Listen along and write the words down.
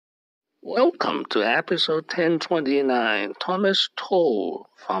Welcome to episode 1029. Thomas Tull,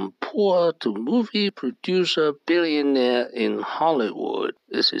 from poor to movie producer billionaire in Hollywood.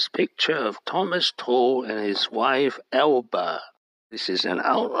 This is a picture of Thomas Tull and his wife Elba. This is an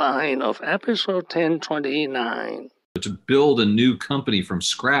outline of episode 1029. To build a new company from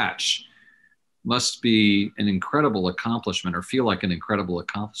scratch must be an incredible accomplishment, or feel like an incredible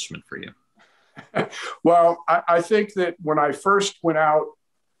accomplishment for you. Well, I think that when I first went out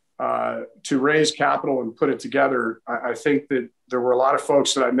to raise capital and put it together, I think that there were a lot of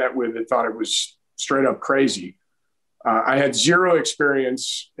folks that I met with that thought it was straight up crazy. I had zero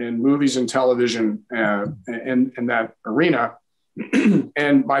experience in movies and television in that arena.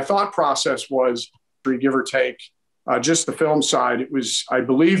 And my thought process was, give or take, just the film side, it was, I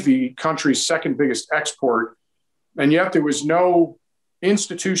believe, the country's second biggest export. And yet there was no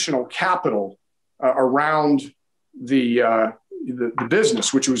institutional capital around the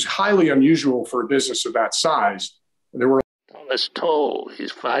business, which was highly unusual for a business of that size. There were Thomas Tull,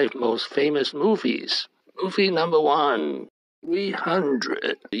 his 5 most famous movies. Movie number 1,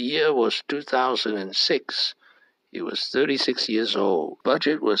 300. The year was 2006. He was 36 years old.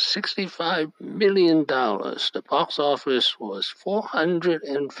 Budget was $65 million. The box office was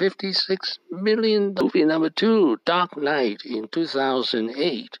 $456 million. Movie number 2, Dark Knight, in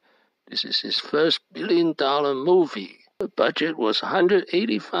 2008. This is his first billion-dollar movie. The budget was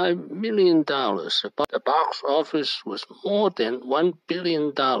 $185 million. The box office was more than $1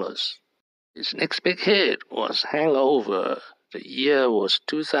 billion. His next big hit was Hangover. The year was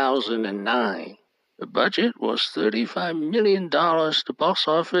 2009. The budget was $35 million. The box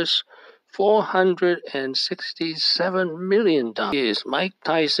office, $467 million. Here's Mike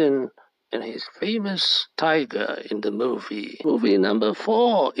Tyson and his famous tiger in the movie. Movie number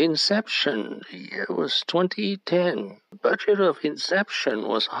 4, Inception. The year was 2010. The budget of Inception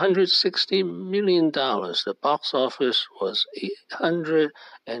was $160 million. The box office was $825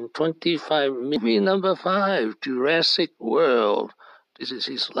 million. Movie number 5, Jurassic World. This is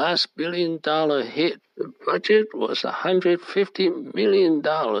his last billion-dollar hit. The budget was $150 million.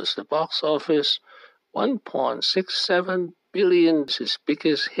 The box office, $1.67 billion. It's his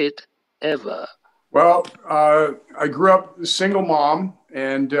biggest hit ever. Well, I grew up a single mom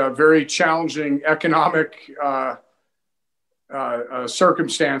and very challenging economic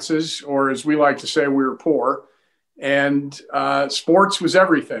circumstances, or as we like to say, we were poor. And sports was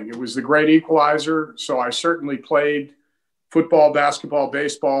everything. It was the great equalizer. So I certainly played football, basketball,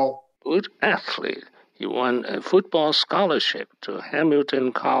 baseball. Good athlete. He won a football scholarship to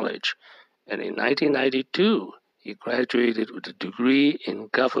Hamilton College. And in 1992, he graduated with a degree in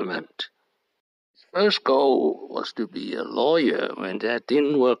government. His first goal was to be a lawyer. When that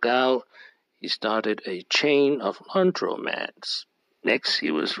didn't work out, he started a chain of laudromats. Next,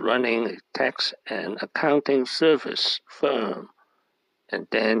 he was running a tax and accounting service firm. And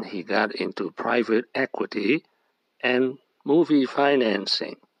then he got into private equity and movie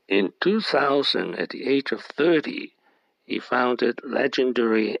financing. In 2000, at the age of 30, he founded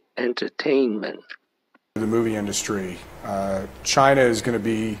Legendary Entertainment. The movie industry. China is going to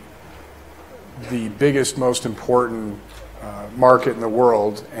be the biggest, most important market in the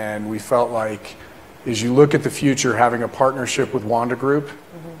world, and we felt like, as you look at the future, having a partnership with Wanda Group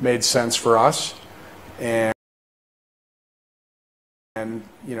made sense for us. And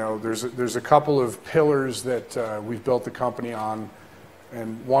you know, there's a couple of pillars that we've built the company on,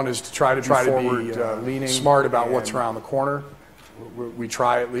 and one is to try to be leaning, smart about what's around the corner. We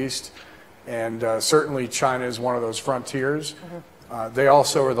try, at least. And certainly China is one of those frontiers. They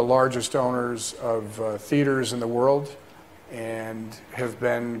also are the largest owners of theaters in the world and have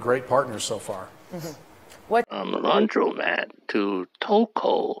been great partners so far. What? Laundromat to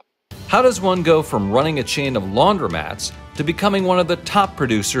Toko. How does one go from running a chain of laundromats to becoming one of the top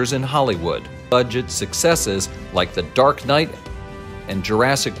producers in Hollywood? Budget successes like The Dark Knight and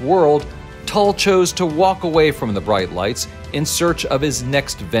Jurassic World, Tull chose to walk away from the bright lights in search of his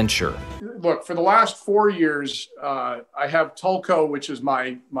next venture. Look, for the last 4 years, I have Tullco, which is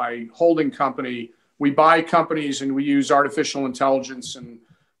my holding company. We buy companies and we use artificial intelligence and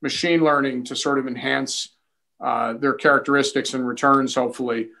machine learning to sort of enhance their characteristics and returns,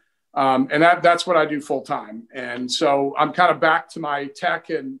 hopefully. And that's what I do full time. And so I'm kind of back to my tech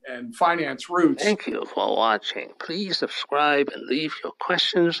and finance roots. Thank you for watching. Please subscribe and leave your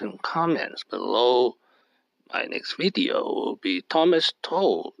questions and comments below. My next video will be Thomas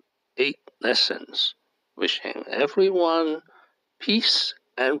Tull, 8 lessons. Wishing everyone peace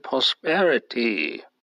and prosperity.